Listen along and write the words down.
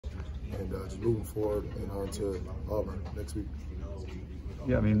and just moving forward and on to Auburn next week.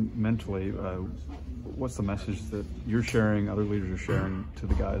 Yeah, I mean, mentally, what's the message that you're sharing, other leaders are sharing to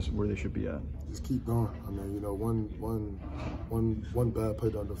the guys where they should be at? Just keep going. I mean, you know, one bad play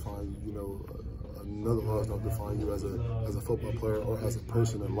don't define you. You know, another loss don't define you as a football player or as a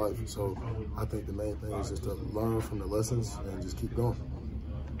person in life. So I think the main thing is just to learn from the lessons and just keep going.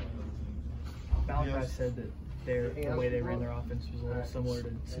 Malachi said that the way they ran their offense was a little similar to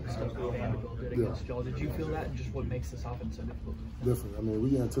the stuff that Vanderbilt did against y'all. Did you feel that, and just what makes this offense so difficult? Different. I mean,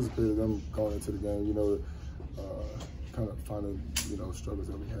 we anticipated them going into the game, you know, kind of finding, you know, struggles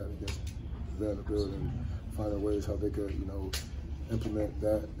that we had against Vanderbilt and finding ways how they could, you know, implement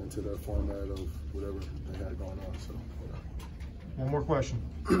that into their format of whatever they had going on. So, One more question.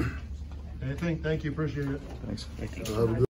 Anything? Thank you. Appreciate it. Thanks. have a good